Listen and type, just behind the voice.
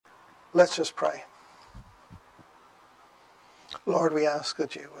Let's just pray. Lord, we ask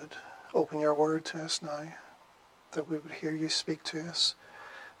that you would open your word to us now, that we would hear you speak to us,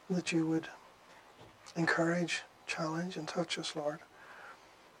 that you would encourage, challenge, and touch us, Lord.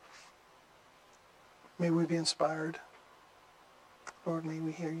 May we be inspired. Lord, may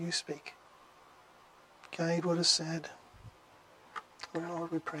we hear you speak. Guide what is said.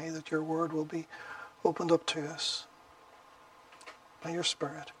 Lord, we pray that your word will be opened up to us by your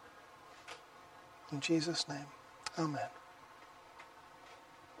Spirit. In Jesus' name, amen.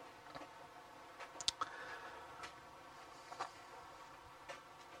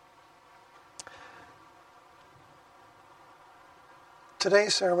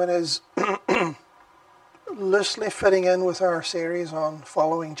 Today's sermon is loosely fitting in with our series on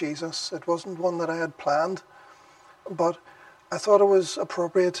following Jesus. It wasn't one that I had planned, but I thought it was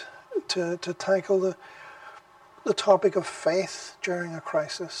appropriate to tackle the topic of faith during a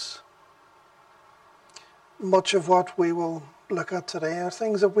crisis. Much of what we will look at today are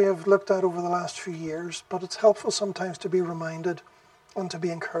things that we have looked at over the last few years, but it's helpful sometimes to be reminded and to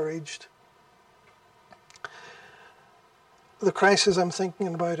be encouraged. The crisis I'm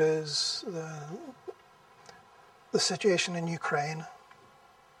thinking about is the situation in Ukraine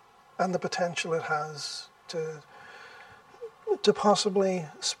and the potential it has to possibly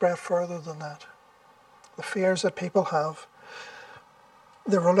spread further than that. The fears that people have.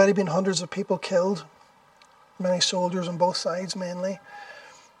 There have already been hundreds of people killed, many soldiers on both sides mainly.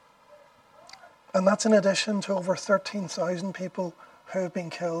 And that's in addition to over 13,000 people who have been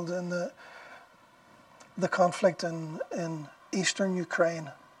killed in the conflict in eastern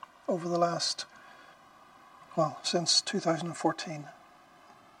Ukraine over the last, since 2014.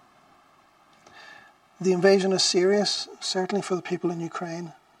 The invasion is serious, certainly for the people in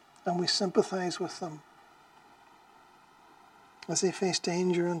Ukraine, and we sympathize with them as they face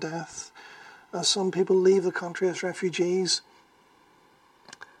danger and death, as some people leave the country as refugees,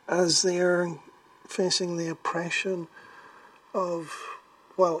 as they are facing the oppression of,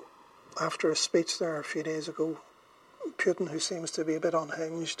 after a speech there a few days ago, Putin, who seems to be a bit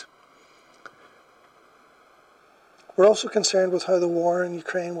unhinged. We're also concerned with how the war in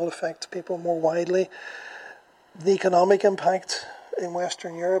Ukraine will affect people more widely, the economic impact in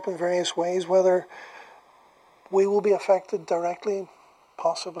Western Europe in various ways, whether we will be affected directly,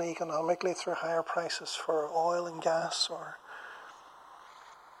 possibly economically, through higher prices for oil and gas, or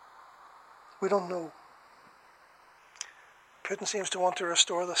we don't know. Putin seems to want to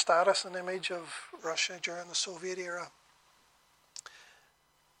restore the status and image of Russia during the Soviet era.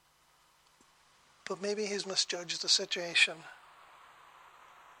 But maybe he's misjudged the situation.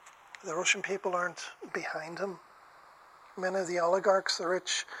 The Russian people aren't behind him. Many of the oligarchs, the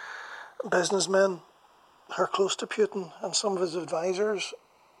rich businessmen who are close to Putin, and some of his advisors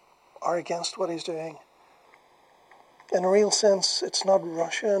are against what he's doing. In a real sense, it's not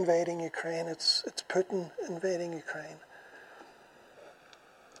Russia invading Ukraine, it's Putin invading Ukraine.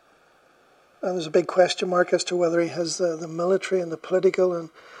 And there's a big question mark as to whether he has the military and the political and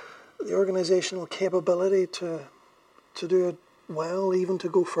the organizational capability to do it well, even to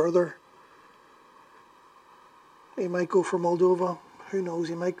go further. He might go for Moldova. Who knows?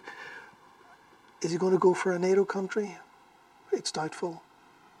 Is he going to go for a NATO country? It's doubtful.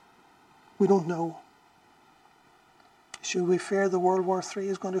 We don't know. Should we fear the World War III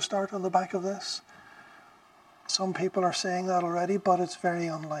is going to start on the back of this? Some people are saying that already, but it's very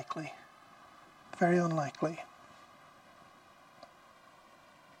unlikely. Very unlikely.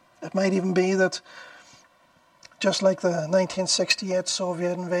 It might even be that, just like the 1968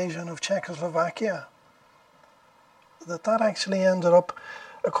 Soviet invasion of Czechoslovakia, that actually ended up,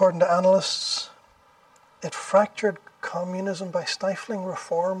 according to analysts, it fractured communism by stifling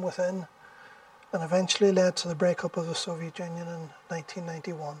reform within, and eventually led to the breakup of the Soviet Union in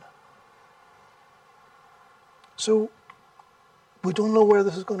 1991. So, we don't know where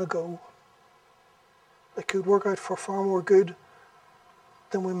this is going to go. It could work out for far more good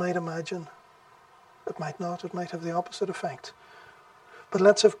than we might imagine. It might not. It might have the opposite effect. But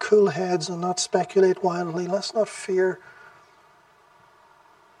let's have cool heads and not speculate wildly. Let's not fear.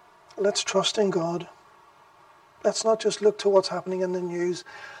 Let's trust in God. Let's not just look to what's happening in the news.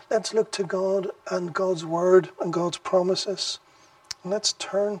 Let's look to God and God's word and God's promises. And let's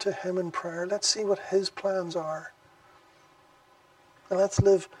turn to him in prayer. Let's see what his plans are. And let's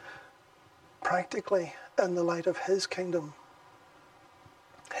live practically in the light of his kingdom,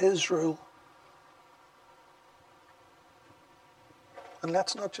 his rule. And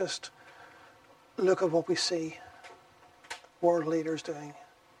let's not just look at what we see world leaders doing.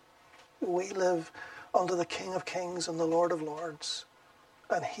 We live under the King of Kings and the Lord of Lords.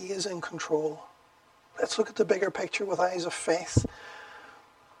 and he is in control. Let's look at the bigger picture with eyes of faith.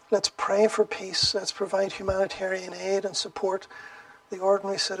 Let's pray for peace. Let's provide humanitarian aid and support the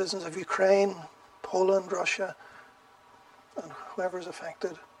ordinary citizens of Ukraine, Poland, Russia, and whoever is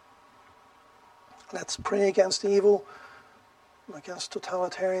affected. Let's pray against evil, against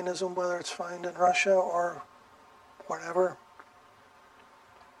totalitarianism, whether it's found in Russia or wherever.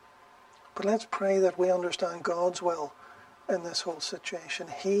 But let's pray that we understand God's will in this whole situation.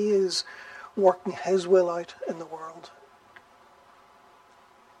 He is working his will out in the world.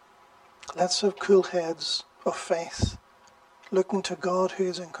 Let's have cool heads of faith, looking to God who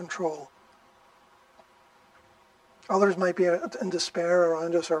is in control. Others might be in despair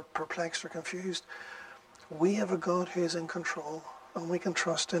around us or perplexed or confused. We have a God who is in control, and we can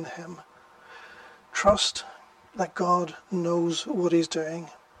trust in him. Trust that God knows what he's doing.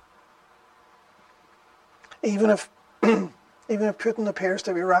 Even if Putin appears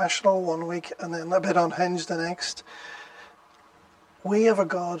to be rational one week and then a bit unhinged the next, we have a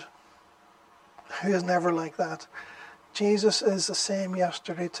God who is never like that. Jesus is the same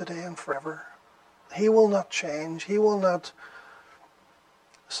yesterday, today, and forever. He will not change. He will not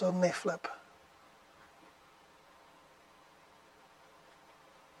suddenly flip.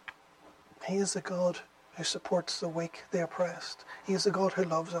 He is the God who supports the weak, the oppressed. He is the God who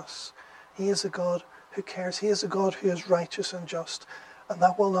loves us. He is the God who cares. He is the God who is righteous and just, and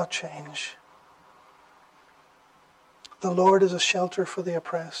that will not change. The Lord is a shelter for the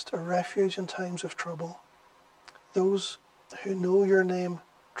oppressed, a refuge in times of trouble. Those who know your name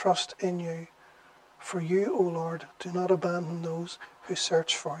trust in you. For you, O Lord, do not abandon those who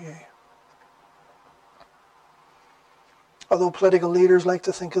search for you. Although political leaders like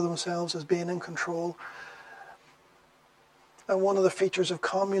to think of themselves as being in control, and one of the features of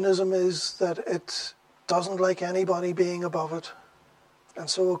communism is that it doesn't like anybody being above it. And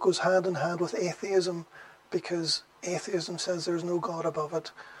so it goes hand in hand with atheism, because atheism says there's no God above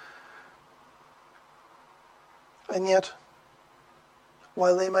it. And yet,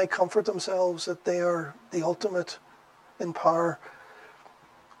 while they might comfort themselves that they are the ultimate in power,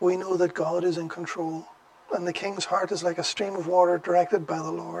 we know that God is in control. And the king's heart is like a stream of water directed by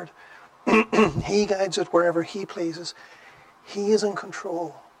the Lord. He guides it wherever he pleases. He is in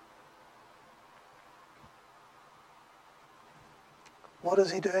control. What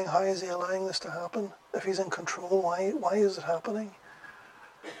is he doing? How is he allowing this to happen? If he's in control, why is it happening?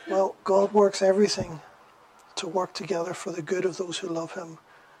 Well, God works everything to work together for the good of those who love him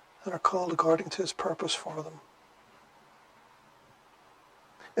and are called according to his purpose for them.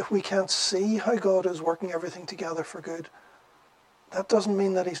 If we can't see how God is working everything together for good, that doesn't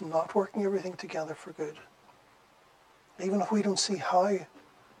mean that he's not working everything together for good. Even if we don't see how,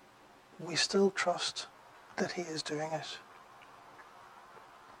 we still trust that he is doing it.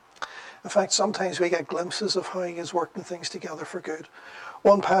 In fact, sometimes we get glimpses of how he is working things together for good.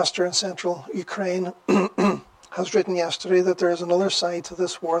 One pastor in central Ukraine has written yesterday that there is another side to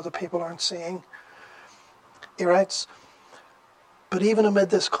this war that people aren't seeing. He writes, "But even amid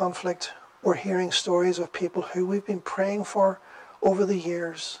this conflict, we're hearing stories of people who we've been praying for over the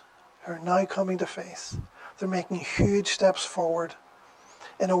years who are now coming to faith. They're making huge steps forward.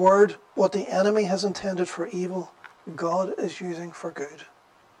 In a word, what the enemy has intended for evil, God is using for good."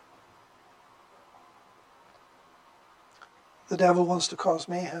 The devil wants to cause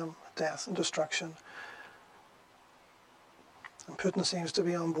mayhem, death, and destruction. And Putin seems to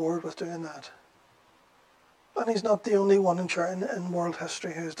be on board with doing that. And he's not the only one in world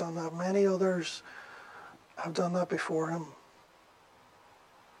history who's done that. Many others have done that before him.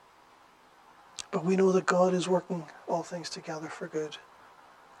 But we know that God is working all things together for good,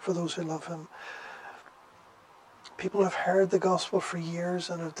 for those who love him. People have heard the gospel for years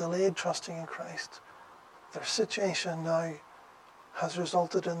and have delayed trusting in Christ. Their situation now has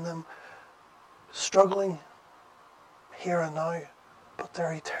resulted in them struggling here and now, but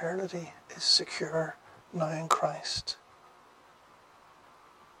their eternity is secure now in Christ.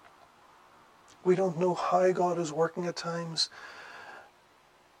 We don't know how God is working at times,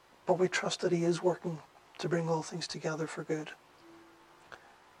 but we trust that he is working to bring all things together for good.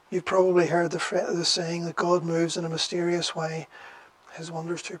 You've probably heard the saying that God moves in a mysterious way, his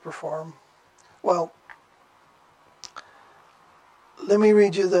wonders to perform. Well, let me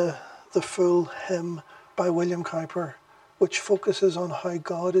read you the full hymn by William Cowper, which focuses on how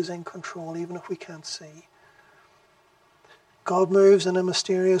God is in control even if we can't see. God moves in a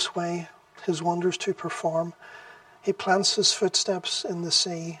mysterious way, his wonders to perform. He plants his footsteps in the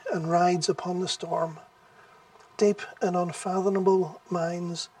sea and rides upon the storm. Deep in unfathomable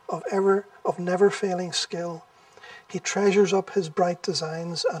minds of never-failing skill, He treasures up his bright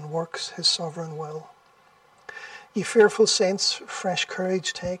designs and works his sovereign will. Ye fearful saints, fresh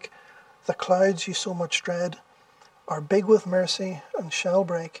courage take. The clouds ye so much dread are big with mercy and shall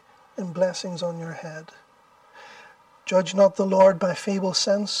break in blessings on your head. Judge not the Lord by feeble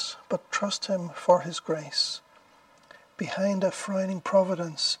sense, but trust him for his grace. Behind a frowning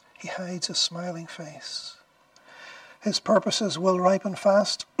providence he hides a smiling face. His purposes will ripen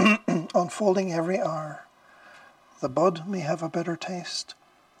fast, unfolding every hour. The bud may have a bitter taste,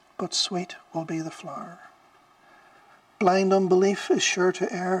 but sweet will be the flower. Blind unbelief is sure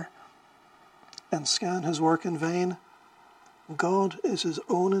to err and scan his work in vain. God is his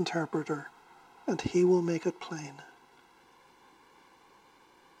own interpreter, and he will make it plain.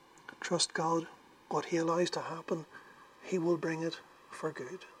 Trust God. What he allows to happen, he will bring it for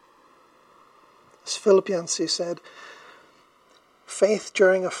good. As Philip Yancey said, faith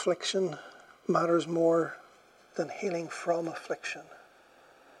during affliction matters more than healing from affliction.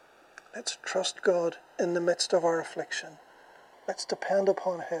 Let's trust God in the midst of our affliction. Let's depend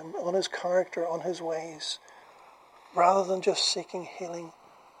upon him, on his character, on his ways, rather than just seeking healing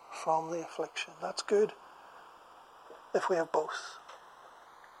from the affliction. That's good if we have both.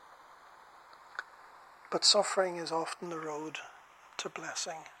 But suffering is often the road to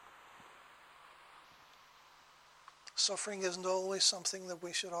blessing. Suffering isn't always something that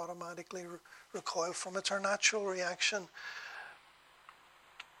we should automatically recoil from. It's our natural reaction.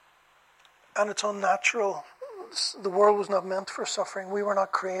 And it's unnatural. The world was not meant for suffering. We were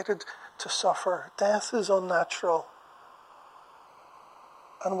not created to suffer. Death is unnatural.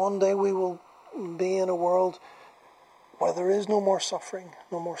 And one day we will be in a world where there is no more suffering,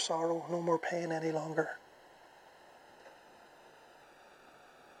 no more sorrow, no more pain any longer.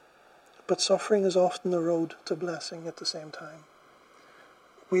 But suffering is often the road to blessing at the same time.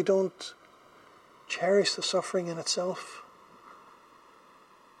 We don't cherish the suffering in itself,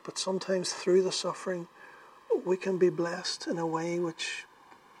 but sometimes through the suffering we can be blessed in a way which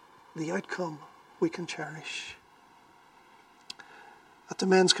the outcome we can cherish. At the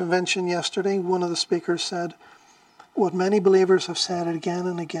men's convention yesterday, one of the speakers said what many believers have said again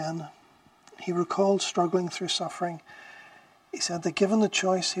and again. He recalled struggling through suffering. He said that given the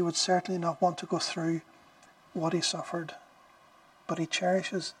choice, he would certainly not want to go through what he suffered, but he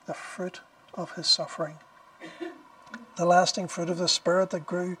cherishes the fruit of his suffering, the lasting fruit of the Spirit that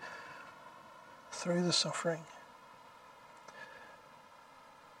grew through the suffering.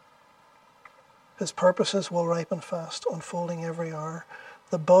 His purposes will ripen fast, unfolding every hour.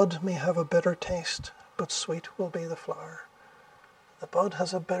 The bud may have a bitter taste, but sweet will be the flower. The bud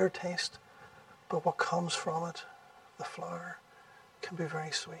has a bitter taste, but what comes from it, the flower, can be very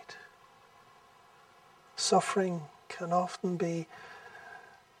sweet. Suffering can often be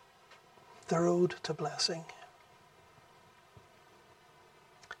the road to blessing.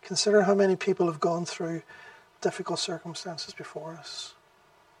 Consider how many people have gone through difficult circumstances before us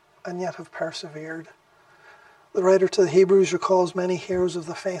and yet have persevered. The writer to the Hebrews recalls many heroes of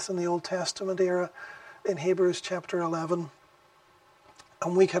the faith in the Old Testament era in Hebrews chapter 11.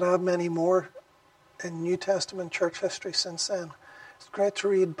 And we could add many more in New Testament church history since then. It's great to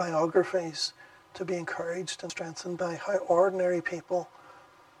read biographies, to be encouraged and strengthened by how ordinary people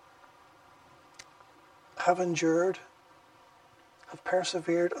have endured, have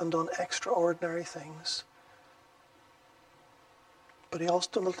persevered and done extraordinary things. But he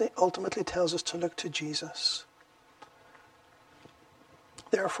ultimately tells us to look to Jesus.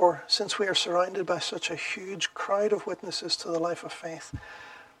 Therefore, since we are surrounded by such a huge crowd of witnesses to the life of faith,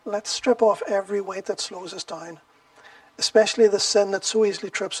 let's strip off every weight that slows us down, especially the sin that so easily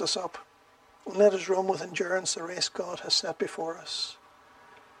trips us up, and let us run with endurance the race God has set before us.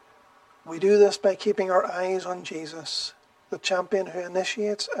 We do this by keeping our eyes on Jesus, the champion who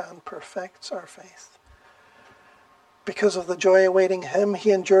initiates and perfects our faith. Because of the joy awaiting him, he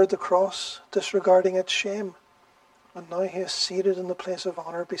endured the cross, disregarding its shame, and now he is seated in the place of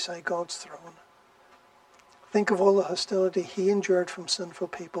honor beside God's throne. Think of all the hostility he endured from sinful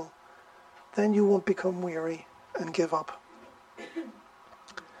people. Then you won't become weary and give up.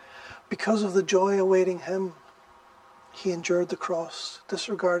 Because of the joy awaiting him, he endured the cross,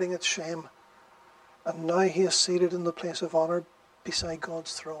 disregarding its shame, and now he is seated in the place of honor beside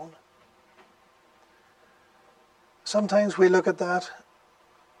God's throne. Sometimes we look at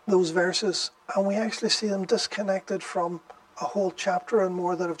those verses, and we actually see them disconnected from a whole chapter and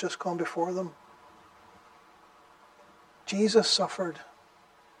more that have just gone before them. Jesus suffered,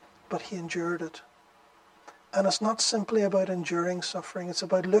 but he endured it. And it's not simply about enduring suffering, it's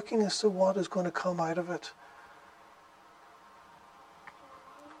about looking as to what is going to come out of it.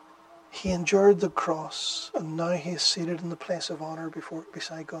 He endured the cross, and now he is seated in the place of honour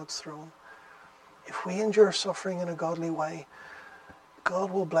beside God's throne. If we endure suffering in a godly way,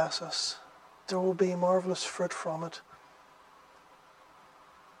 God will bless us. There will be marvellous fruit from it,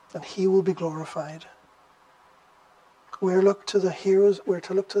 and he will be glorified. We're to look to the heroes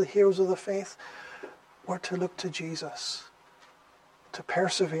of the faith. We're to look to Jesus to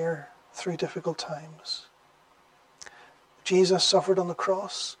persevere through difficult times. Jesus suffered on the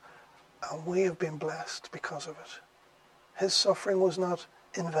cross, and we have been blessed because of it. His suffering was not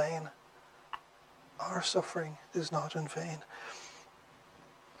in vain. Our suffering is not in vain.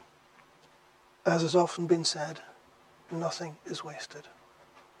 As has often been said, nothing is wasted.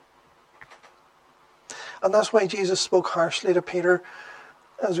 And that's why Jesus spoke harshly to Peter,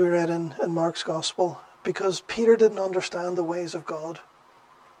 as we read in Mark's Gospel, because Peter didn't understand the ways of God.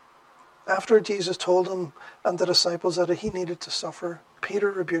 After Jesus told him and the disciples that he needed to suffer,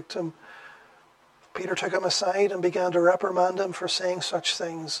 Peter rebuked him. Peter took him aside and began to reprimand him for saying such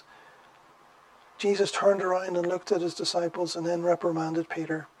things. Jesus turned around and looked at his disciples and then reprimanded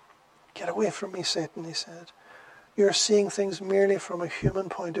Peter. "Get away from me, Satan," he said. "You're seeing things merely from a human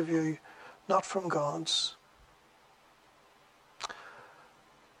point of view, not from God's."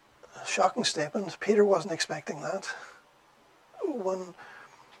 A shocking statement. Peter wasn't expecting that.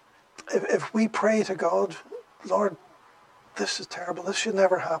 If we pray to God, "Lord, this is terrible, this should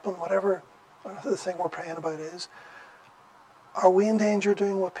never happen," whatever the thing we're praying about is, are we in danger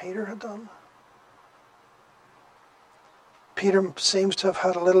doing what Peter had done? Peter seems to have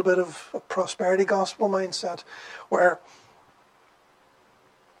had a little bit of a prosperity gospel mindset where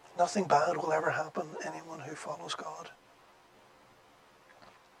nothing bad will ever happen to anyone who follows God.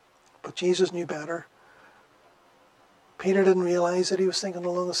 But Jesus knew better. Peter didn't realize that he was thinking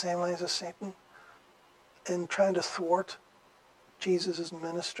along the same lines as Satan in trying to thwart Jesus'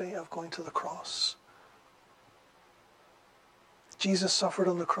 ministry of going to the cross. Jesus suffered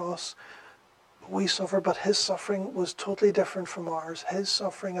on the cross. We suffer, but his suffering was totally different from ours. His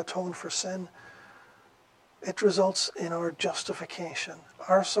suffering atoned for sin. It results in our justification.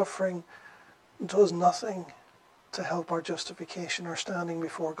 Our suffering does nothing to help our justification, our standing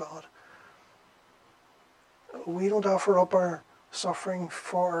before God. We don't offer up our suffering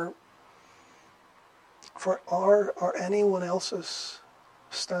for our or anyone else's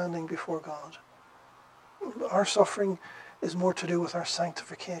standing before God. Our suffering is more to do with our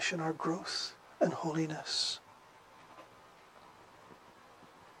sanctification, our growth and holiness.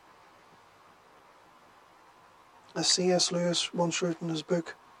 As C.S. Lewis once wrote in his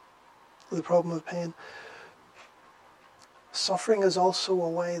book, The Problem of Pain, suffering is also a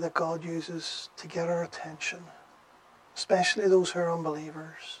way that God uses to get our attention, especially those who are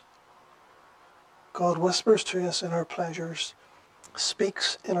unbelievers. God whispers to us in our pleasures,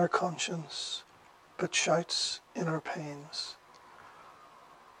 speaks in our conscience, but shouts in our pains.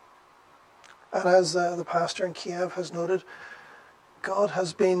 And as the pastor in Kiev has noted, God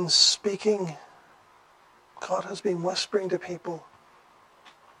has been speaking, God has been whispering to people,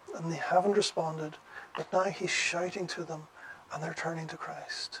 and they haven't responded, but now he's shouting to them, and they're turning to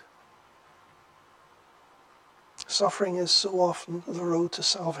Christ. Suffering is so often the road to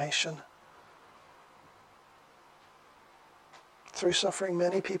salvation. Through suffering,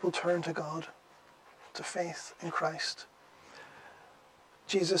 many people turn to God, to faith in Christ.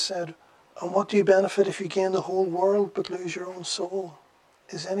 Jesus said, "And what do you benefit if you gain the whole world but lose your own soul?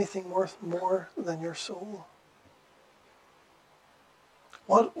 Is anything worth more than your soul?"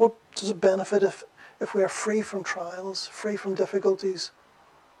 What does it benefit if we are free from trials, free from difficulties?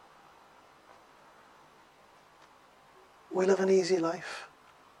 We live an easy life,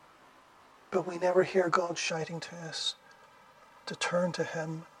 but we never hear God shouting to us to turn to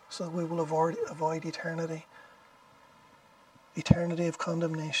him so that we will avoid eternity. Eternity of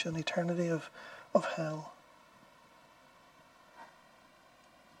condemnation, eternity of hell.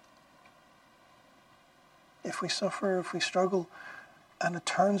 If we suffer, if we struggle, and it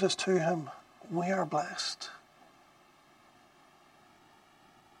turns us to him, we are blessed.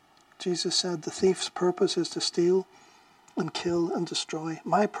 Jesus said, "The thief's purpose is to steal and kill and destroy.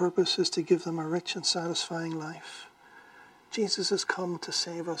 My purpose is to give them a rich and satisfying life." Jesus has come to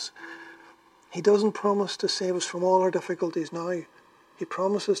save us. He doesn't promise to save us from all our difficulties now. He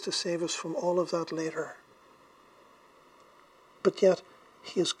promises to save us from all of that later. But yet,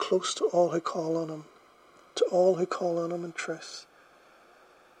 he is close to all who call on him, to all who call on him in truth.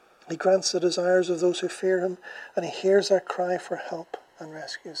 He grants the desires of those who fear him, and he hears their cry for help and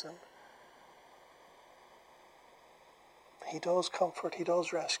rescues them. He does comfort, he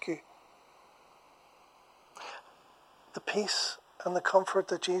does rescue. The peace And the comfort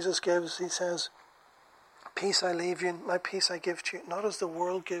that Jesus gives, he says, peace I leave you, my peace I give to you. Not as the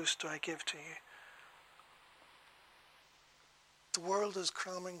world gives do I give to you. The world is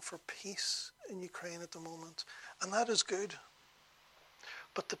clamouring for peace in Ukraine at the moment, and that is good.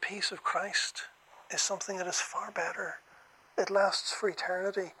 But the peace of Christ is something that is far better. It lasts for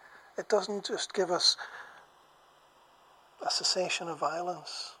eternity. It doesn't just give us a cessation of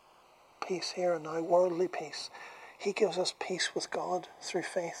violence, peace here and now, worldly peace. He gives us peace with God through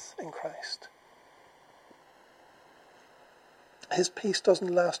faith in Christ. His peace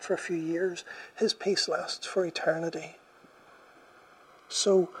doesn't last for a few years. His peace lasts for eternity.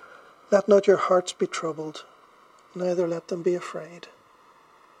 So let not your hearts be troubled, neither let them be afraid.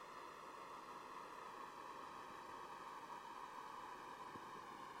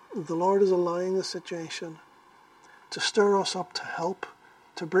 The Lord is allowing the situation to stir us up to help,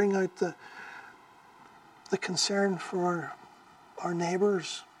 to bring out the concern for our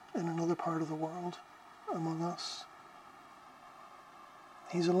neighbours in another part of the world among us.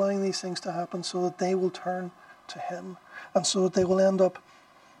 He's allowing these things to happen so that they will turn to him, and so that they will end up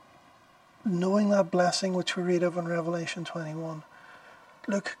knowing that blessing which we read of in Revelation 21.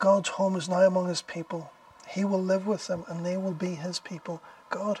 Look, God's home is now among his people. He will live with them and they will be his people.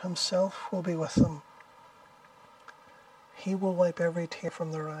 God himself will be with them. He will wipe every tear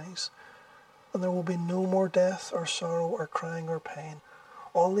from their eyes, and there will be no more death or sorrow or crying or pain.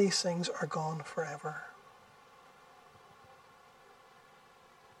 All these things are gone forever.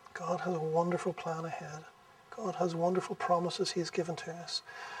 God has a wonderful plan ahead. God has wonderful promises he's given to us.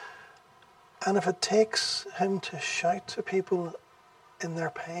 And if it takes him to shout to people in their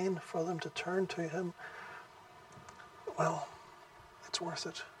pain for them to turn to him, well, it's worth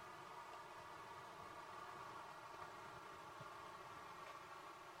it.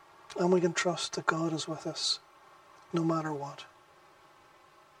 And we can trust that God is with us no matter what.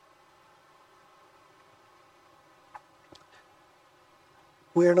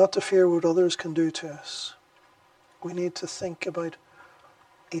 We are not to fear what others can do to us. We need to think about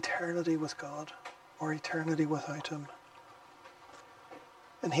eternity with God or eternity without him.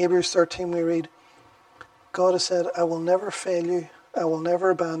 In Hebrews 13 we read, God has said, I will never fail you, I will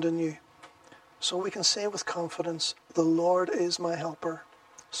never abandon you. So we can say with confidence, the Lord is my helper,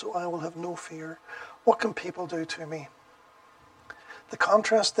 so I will have no fear. What can people do to me? The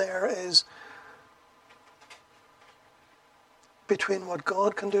contrast there is between what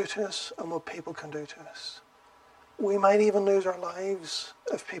God can do to us and what people can do to us. We might even lose our lives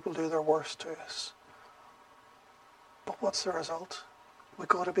if people do their worst to us. But what's the result? We've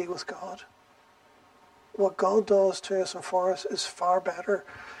got to be with God. What God does to us and for us is far better.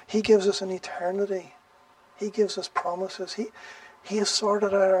 He gives us an eternity. He gives us promises. He has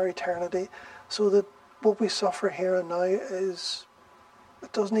sorted out our eternity so that what we suffer here and now it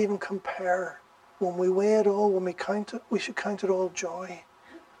doesn't even compare. When we weigh it all, when we count it, we should count it all joy.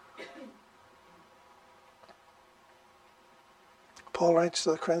 Paul writes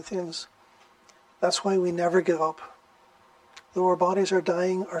to the Corinthians, that's why we never give up. Though our bodies are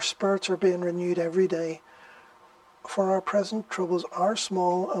dying, our spirits are being renewed every day. For our present troubles are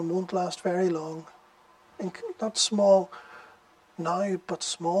small and won't last very long. And not small now, but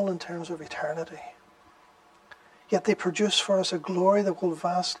small in terms of eternity. Yet they produce for us a glory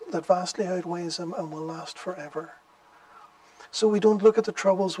that vastly outweighs them and will last forever. So we don't look at the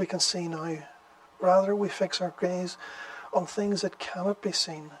troubles we can see now. Rather, we fix our gaze on things that cannot be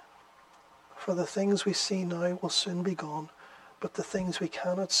seen. For the things we see now will soon be gone, but the things we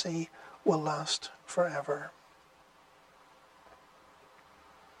cannot see will last forever.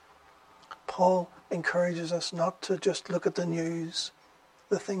 Paul encourages us not to just look at the news,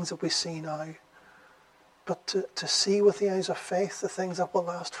 the things that we see now, but to see with the eyes of faith the things that will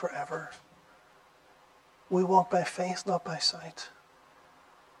last forever. We walk by faith, not by sight.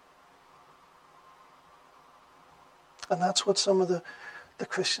 And that's what some of the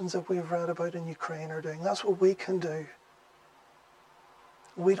Christians that we've read about in Ukraine are doing. That's what we can do.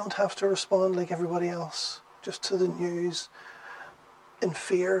 We don't have to respond like everybody else, just to the news in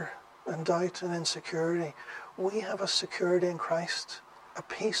fear and doubt and insecurity. We have a security in Christ, a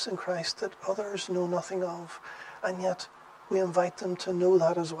peace in Christ that others know nothing of, and yet we invite them to know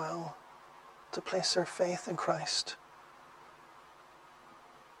that as well, to place their faith in Christ.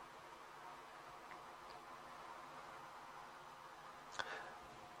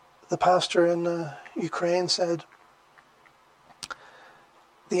 The pastor in Ukraine said,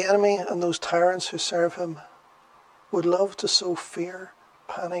 the enemy and those tyrants who serve him would love to sow fear,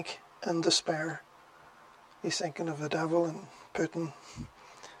 panic and despair. He's thinking of the devil and Putin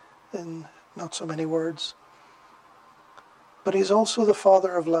in not so many words. But he's also the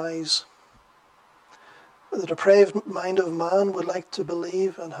father of lies. The depraved mind of man would like to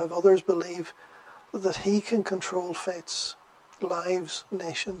believe and have others believe that he can control fates, lives,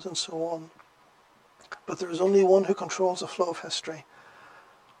 nations, and so on. But there is only one who controls the flow of history.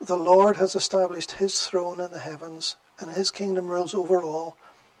 The Lord has established his throne in the heavens, and his kingdom rules over all.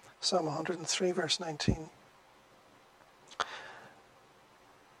 Psalm 103, verse 19.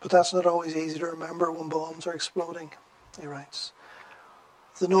 But that's not always easy to remember when bombs are exploding, he writes.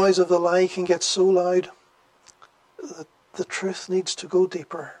 The noise of the lie can get so loud that the truth needs to go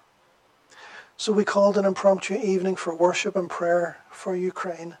deeper. So we called an impromptu evening for worship and prayer for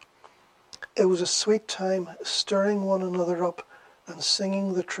Ukraine. It was a sweet time, stirring one another up and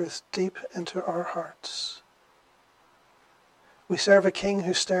singing the truth deep into our hearts. We serve a king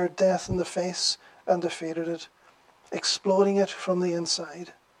who stared death in the face and defeated it, exploding it from the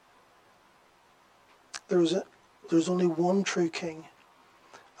inside. There's only one true king,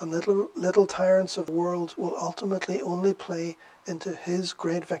 and little tyrants of the world will ultimately only play into his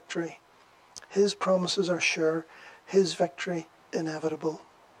great victory. His promises are sure, his victory inevitable.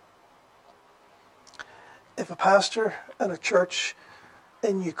 If a pastor in a church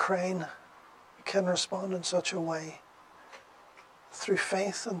in Ukraine can respond in such a way, through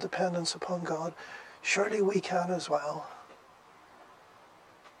faith and dependence upon God, surely we can as well.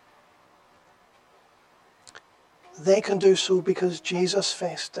 They can do so because Jesus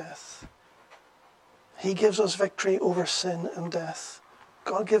faced death. He gives us victory over sin and death.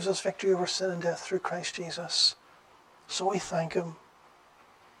 God gives us victory over sin and death through Christ Jesus. So we thank him.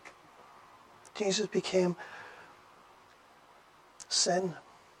 Jesus became sin.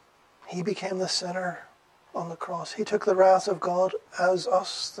 He became the sinner on the cross. He took the wrath of God as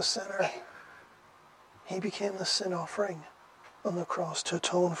us, the sinner. He became the sin offering on the cross to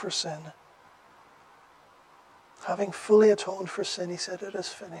atone for sin. Having fully atoned for sin, he said, "It is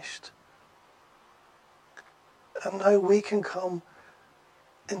finished." And now we can come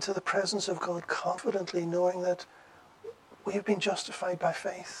into the presence of God confidently, knowing that we have been justified by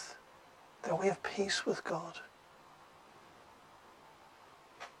faith, that we have peace with God.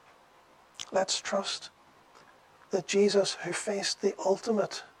 Let's trust that Jesus, who faced the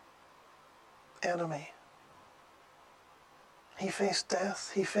ultimate enemy, he faced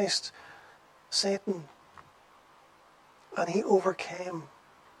death, he faced Satan, and he overcame.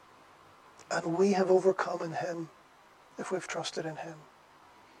 And we have overcome in him if we've trusted in him.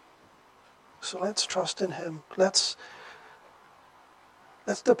 So let's trust in him. Let's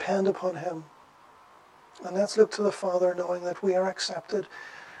depend upon him. And let's look to the Father knowing that we are accepted.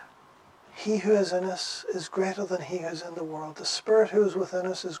 He who is in us is greater than he who is in the world. The Spirit who is within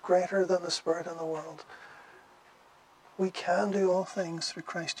us is greater than the spirit in the world. We can do all things through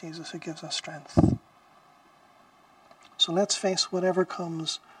Christ Jesus who gives us strength. So let's face whatever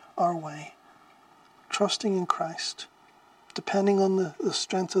comes our way, trusting in Christ, depending on the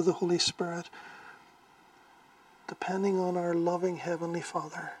strength of the Holy Spirit, depending on our loving Heavenly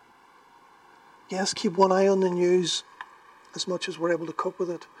Father. Yes, keep one eye on the news as much as we're able to cope with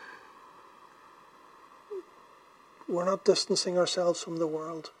it. We're not distancing ourselves from the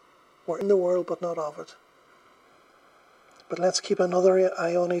world. We're in the world, but not of it. But let's keep another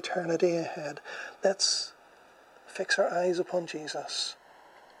eye on eternity ahead. Let's fix our eyes upon Jesus,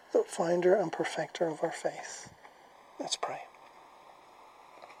 the founder and perfecter of our faith. Let's pray.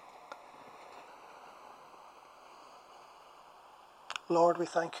 Lord, we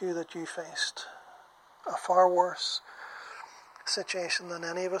thank you that you faced a far worse situation than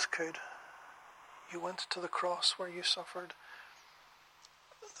any of us could. You went to the cross where you suffered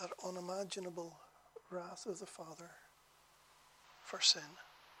that unimaginable wrath of the Father for sin.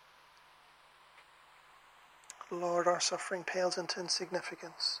 Lord, our suffering pales into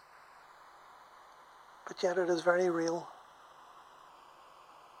insignificance, but yet it is very real.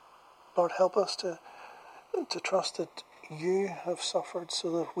 Lord, help us to trust that you have suffered so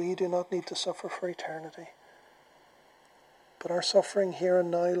that we do not need to suffer for eternity. But our suffering here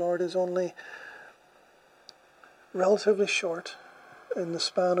and now, Lord, is only relatively short in the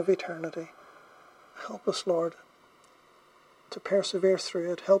span of eternity. Help us, Lord, to persevere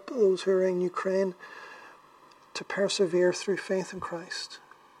through it. Help those who are in Ukraine to persevere through faith in Christ.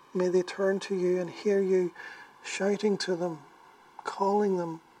 May they turn to you and hear you shouting to them, calling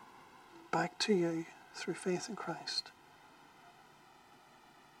them back to you through faith in Christ.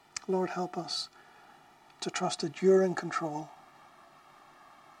 Lord, help us to trust that you're in control.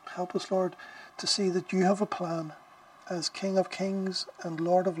 Help us, Lord, to see that you have a plan as King of Kings and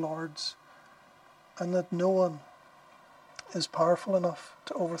Lord of Lords, and that no one is powerful enough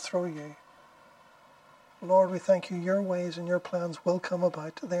to overthrow you. Lord, we thank you. Your ways and your plans will come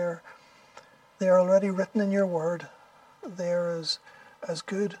about. They are already written in your word. They are as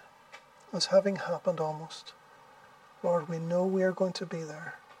good as having happened almost. Lord, we know we are going to be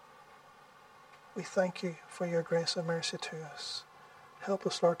there. We thank you for your grace and mercy to us. Help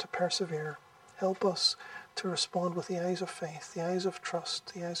us, Lord, to persevere. Help us to respond with the eyes of faith, the eyes of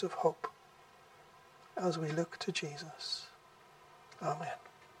trust, the eyes of hope, as we look to Jesus. Amen.